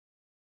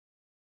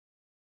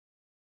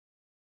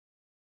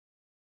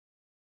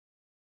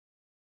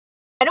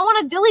I don't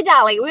want to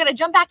dilly-dally. We're going to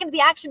jump back into the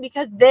action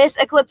because this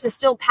eclipse is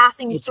still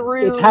passing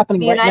through It's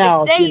happening the right United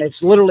now, States. Gina.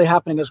 It's literally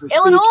happening as we speak.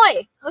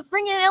 Illinois. Let's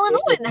bring in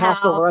Illinois in the house.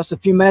 Passed over us a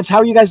few minutes. How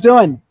are you guys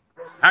doing?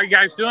 How are you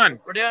guys doing?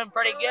 We're doing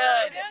pretty good.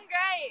 We're doing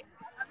great.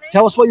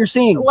 Tell us what you're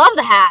seeing. Love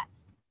the hat.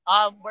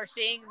 We're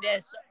seeing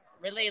this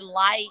really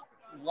light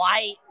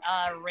white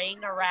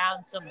ring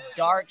around some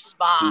dark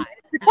spots.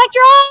 Protect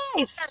your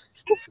eyes.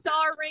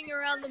 Star ring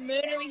around the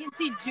moon, and we can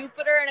see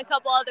Jupiter and a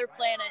couple other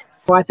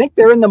planets. Well, I think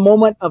they're in the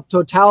moment of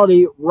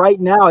totality right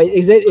now.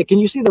 Is it? Can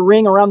you see the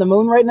ring around the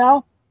moon right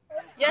now?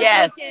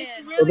 Yes. We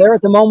can. So they're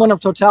at the moment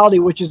of totality,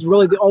 which is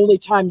really the only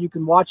time you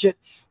can watch it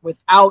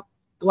without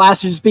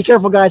glasses. Be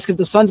careful, guys, because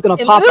the sun's going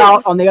to pop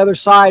out on the other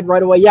side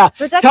right away. Yeah.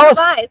 Protect Tell your us.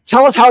 eyes.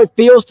 Tell us how it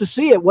feels to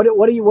see it. What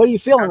are you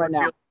feeling right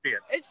now?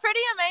 It's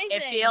pretty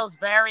amazing. It feels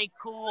very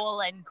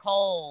cool and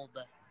cold.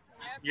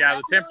 Yeah,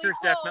 the temperature's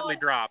definitely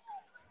dropped.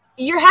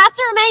 Your hats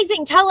are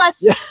amazing. Tell us.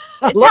 Yeah,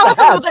 tell us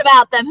a little bit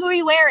about them. Who are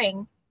you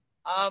wearing?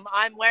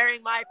 I'm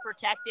wearing my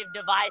protective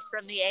device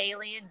from the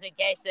aliens in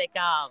case they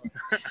come.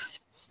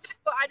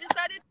 But I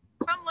decided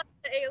to come with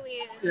the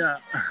aliens. Yeah.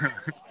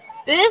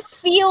 This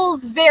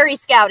feels very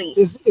scouty.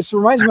 It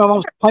reminds me of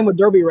almost playing with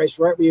derby race,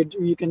 right? Where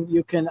you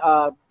can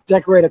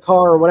decorate a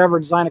car or whatever,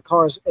 design a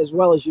car as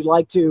well as you'd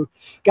like to.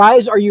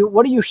 Guys,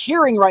 what are you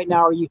hearing right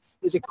now?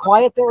 Is it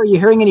quiet there? Are you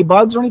hearing any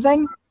bugs or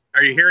anything?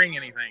 Are you hearing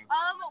anything?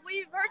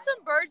 We've heard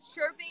some birds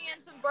chirping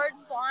and some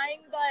birds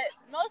flying, but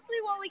mostly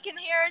what we can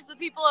hear is the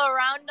people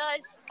around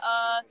us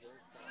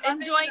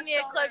enjoying the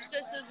eclipse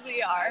just as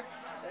we are.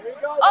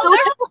 Oh,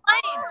 there's a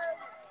plane.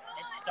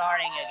 It's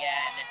starting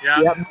again.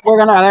 Yeah. Yep. They're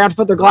gonna have to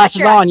put their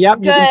glasses on. Yep.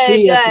 You can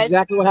see that's good.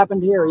 exactly what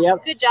happened here.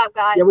 Yep. Good job,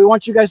 guys. Yeah, we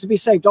want you guys to be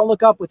safe. Don't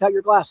look up without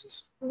your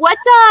glasses. What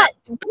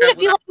did it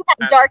feel like in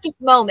that darkest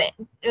moment?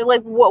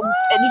 Like, what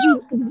did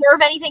you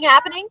observe anything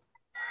happening?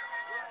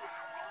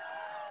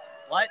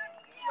 What?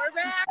 We're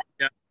back.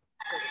 Yeah.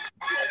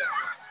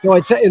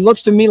 So it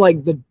looks to me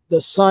like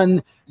the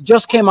sun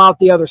just came out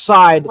the other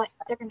side. What?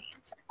 They're gonna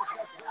answer.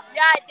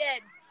 Yeah, it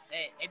did.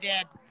 It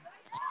did.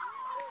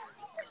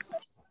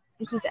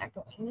 He's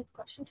echoing the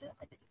question to them,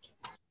 I think.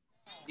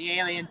 The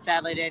aliens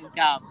sadly didn't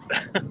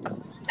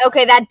come.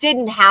 Okay, that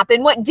didn't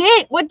happen. What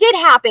did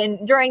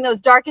happen during those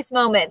darkest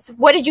moments?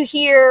 What did you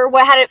hear?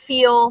 How did it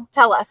feel?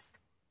 Tell us.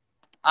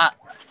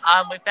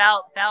 We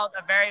felt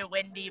a very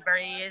windy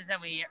breeze,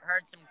 and we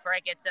heard some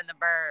crickets and the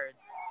birds.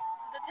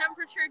 The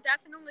temperature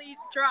definitely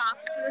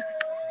dropped.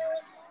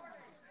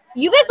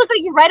 You guys look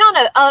like you're right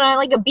on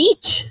like a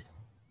beach.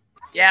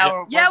 Yeah,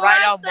 we're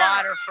right on the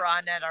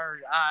waterfront at our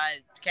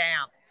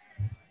camp.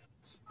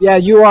 Yeah,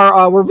 you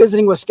are. We're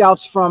visiting with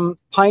scouts from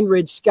Pine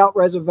Ridge Scout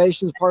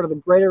Reservations, part of the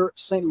Greater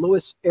St.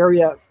 Louis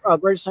area,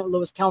 Greater St.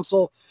 Louis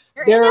Council.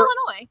 You're in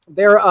Illinois.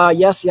 They're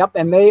yes, yep,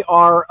 and they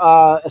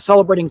are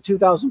celebrating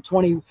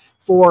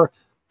 2024.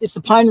 It's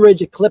the Pine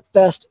Ridge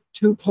Eclipsefest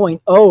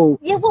 2.0.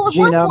 Yeah, what was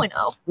Gina.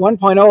 1.0?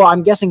 1.0,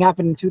 I'm guessing,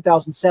 happened in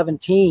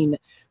 2017.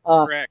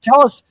 Correct.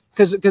 Tell us,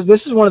 because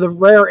this is one of the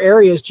rare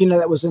areas, Gina,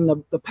 that was in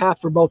the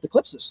path for both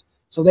eclipses.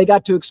 So they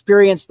got to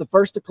experience the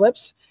first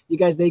eclipse.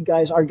 They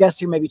guys, our guests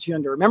here may be too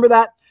young to remember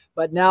that,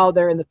 but now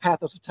they're in the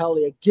path of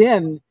totality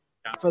again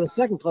for the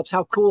second eclipse.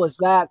 How cool is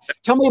that?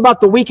 Tell me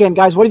about the weekend,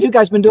 guys. What have you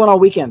guys been doing all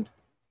weekend?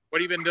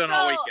 What have you been doing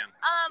all weekend?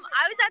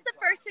 I was at the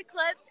first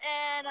eclipse,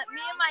 and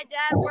me and my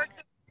dad worked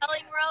the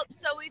rappelling ropes,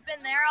 so we've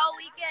been there all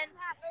weekend.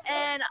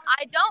 And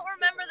I don't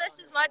remember this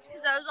as much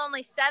because I was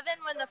only 7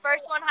 when the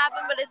first one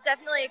happened, but it's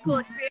definitely a cool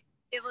experience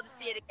to be able to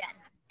see it again.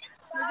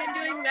 We've been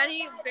doing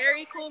many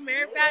very cool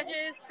merit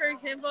badges. For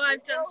example,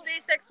 I've done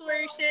space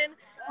exploration,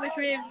 which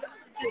we've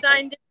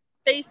designed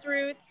space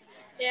routes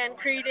and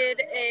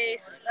created a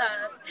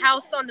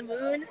house on the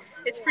moon.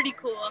 It's pretty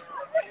cool.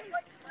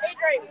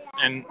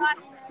 And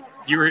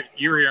you were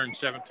here in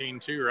 17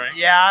 too, right?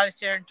 Yeah, I was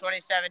here in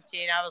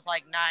 2017. I was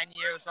like 9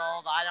 years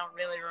old. I don't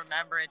really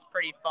remember. It's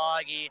pretty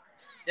foggy.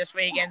 This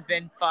weekend's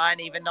been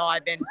fun, even though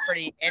I've been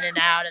pretty in and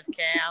out of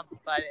camp.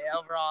 But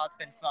overall, it's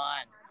been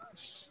fun.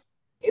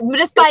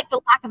 Despite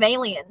the lack of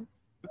aliens.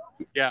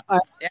 Yeah.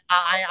 Yeah,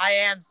 I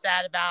am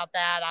sad about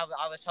that.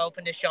 I was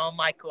hoping to show them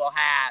my cool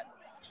hat.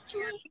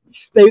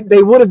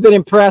 They would have been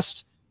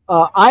impressed.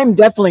 I'm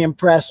definitely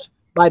impressed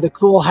by the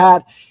cool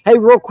hat. Hey,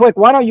 real quick,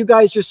 why don't you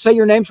guys just say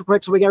your names real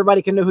quick so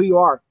everybody can know who you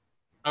are?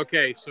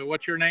 Okay, so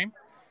what's your name?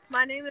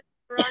 My name is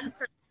Ron.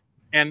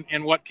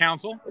 And what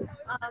council?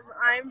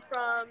 I'm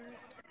from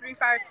Three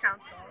Fires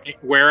Council.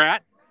 Where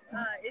at?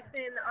 It's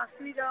in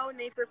Oswego,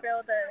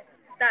 Naperville,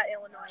 that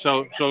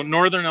Illinois. So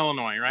Northern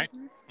Illinois, right?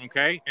 Mm-hmm.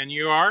 Okay, and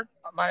you are?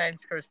 My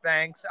name's Chris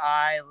Banks.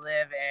 I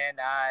live in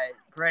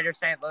Greater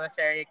St. Louis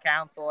Area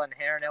Council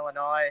here in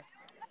Illinois.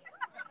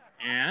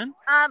 And?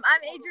 I'm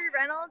Adri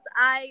Reynolds.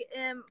 I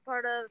am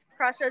part of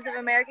Crossroads of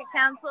America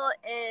Council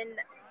in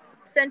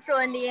Central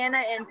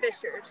Indiana and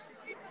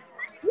Fishers.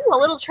 Ooh, a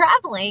little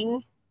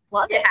traveling.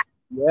 Love it.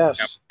 Yes.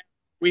 Yep.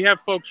 We have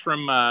folks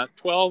from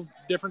 12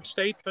 different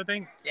states, I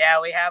think.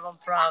 Yeah, we have them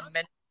from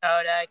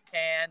Minnesota,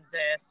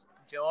 Kansas,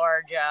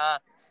 Georgia,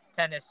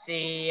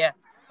 Tennessee,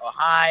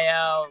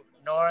 Ohio,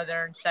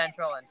 Northern,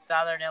 Central, and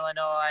Southern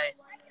Illinois,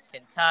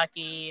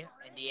 Kentucky,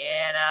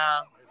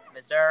 Indiana,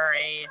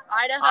 Missouri,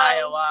 Idaho.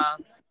 Iowa,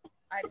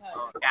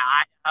 Idaho.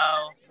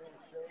 Idaho.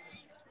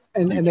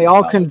 And they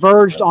all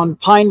converged on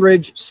Pine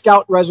Ridge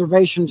Scout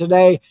Reservation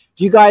today.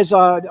 Do you guys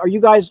are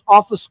you guys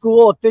off of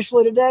school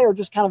officially today, or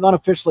just kind of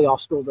unofficially off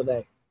school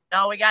today?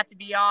 No, we got to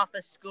be off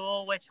of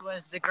school, which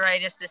was the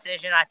greatest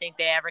decision I think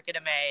they ever could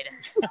have made.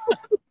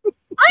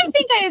 I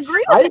think I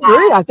agree with I that.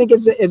 agree. I think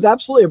it's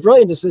absolutely a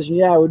brilliant decision.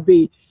 Yeah,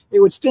 it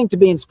would stink to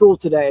be in school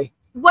today.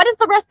 What does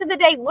the rest of the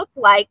day look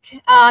like?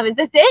 Is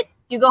this it?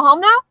 Do you go home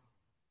now?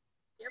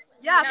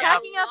 Yeah,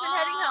 packing up and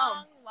heading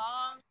home.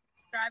 Long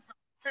drive home.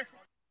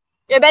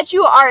 I bet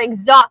you are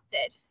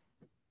exhausted.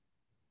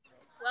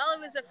 Well, it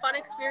was a fun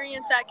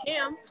experience at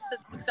camp, so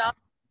it's all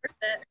worth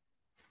it.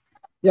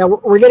 Yeah,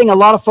 we're getting a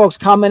lot of folks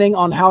commenting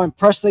on how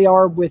impressed they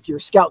are with your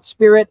Scout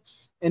spirit,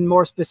 and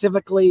more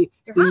specifically,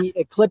 the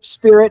Eclipse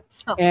spirit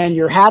and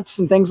your hats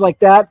and things like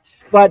that.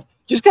 But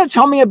just kind of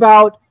tell me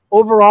about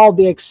overall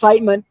the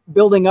excitement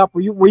building up. Were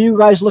you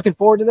guys looking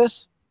forward to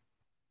this?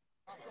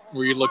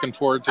 Were you looking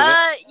forward to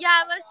that?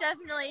 Yeah, most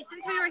definitely.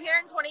 Since we were here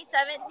in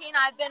 2017,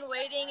 I've been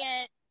waiting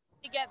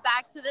to get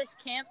back to this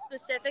camp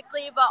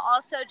specifically, but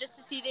also just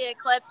to see the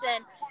eclipse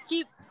and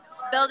keep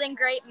building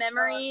great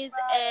memories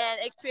and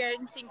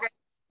experiencing great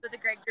with a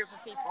great group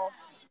of people.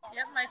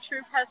 Yep, my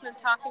troop has been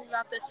talking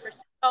about this for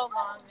so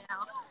long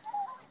now.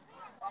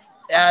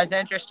 Yeah, it was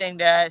interesting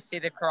to see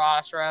the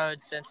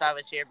crossroads since I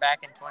was here back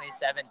in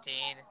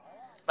 2017.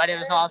 But it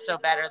was also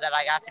better that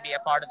I got to be a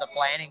part of the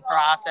planning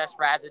process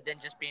rather than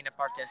just being a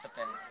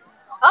participant.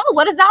 Oh,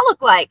 what does that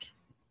look like?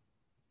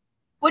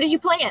 What did you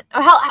plan?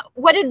 Or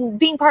what did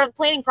being part of the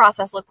planning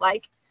process look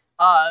like?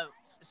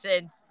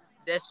 Since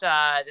this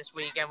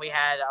weekend we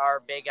had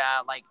our big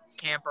like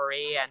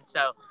camporee, and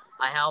so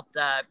I helped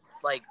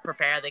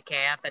prepare the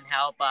camp and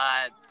help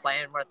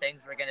plan where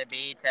things were going to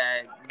be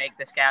to make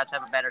the scouts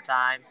have a better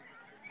time.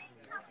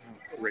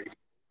 Radio.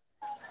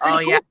 Oh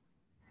yeah,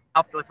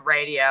 helped with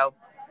radio.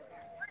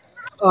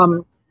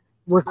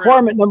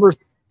 Requirement number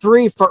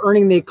 3 for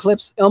earning the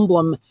Eclipse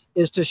emblem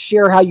is to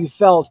share how you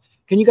felt.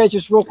 Can you guys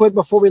just real quick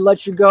before we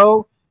let you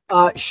go,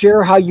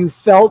 share how you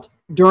felt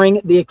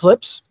during the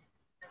eclipse?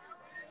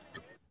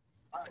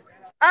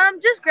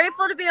 Just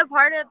grateful to be a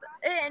part of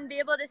it and be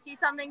able to see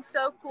something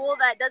so cool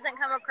that doesn't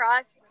come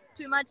across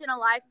too much in a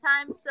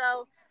lifetime.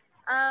 So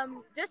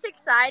just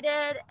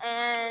excited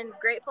and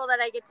grateful that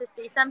I get to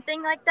see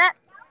something like that.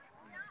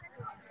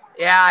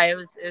 Yeah, it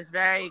was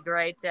very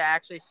great to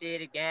actually see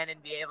it again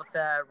and be able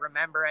to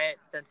remember it,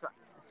 since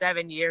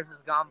 7 years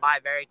has gone by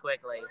very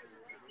quickly.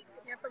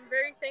 Yep, I'm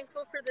very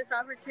thankful for this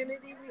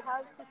opportunity we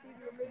have to see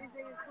the amazing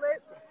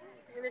eclipse,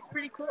 and it's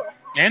pretty cool.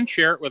 And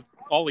share it with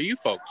all of you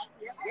folks.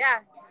 Yeah.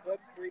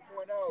 Eclipse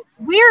 3.0.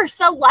 We're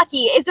so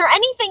lucky. Is there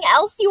anything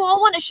else you all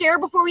want to share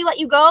before we let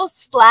you go?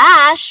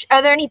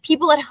 Are there any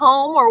people at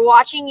home or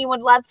watching you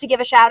would love to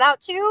give a shout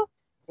out to?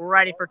 We're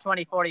ready for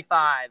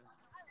 2045.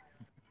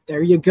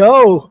 There you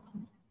go.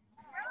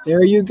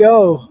 There you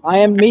go.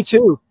 Me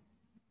too.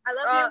 I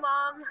love you,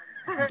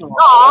 Mom.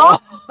 Aw.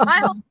 I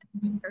hope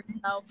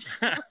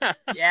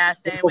Yeah,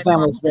 same Whole with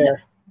family's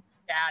there.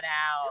 shout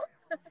out.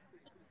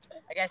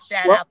 I guess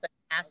shout out the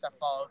NASA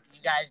folks.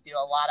 You guys do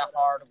a lot of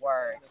hard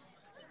work.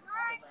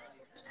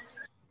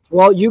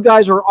 Well, you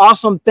guys are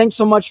awesome. Thanks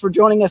so much for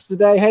joining us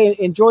today. Hey,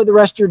 enjoy the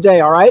rest of your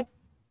day, all right?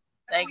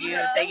 Thank you.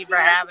 Thank you for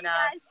having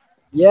us.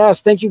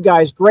 Yes, thank you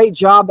guys. Great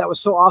job. That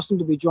was so awesome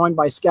to be joined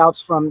by scouts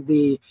from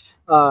the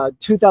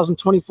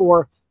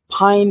 2024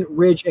 Pine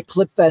Ridge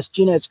Eclipsefest.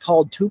 Gina, it's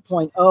called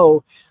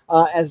 2.0.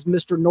 As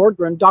Mr.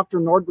 Nordgren, Dr.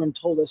 Nordgren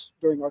told us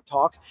during our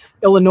talk,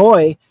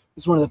 Illinois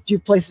is one of the few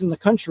places in the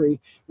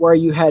country where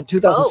you had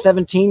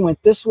 2017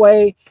 went this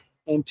way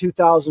and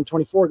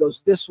 2024 goes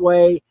this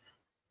way.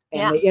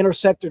 And they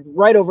intersected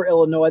right over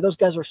Illinois. Those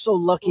guys are so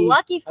lucky.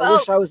 Lucky folks. I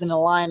wish I was in a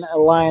line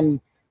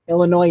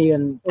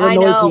Illinoisian. I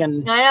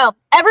know.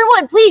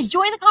 Everyone, please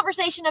join the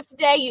conversation of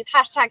today. Use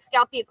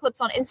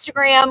 #ScoutTheEclipse on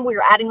Instagram.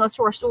 We're adding those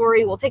to our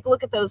story. We'll take a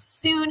look at those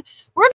soon. We're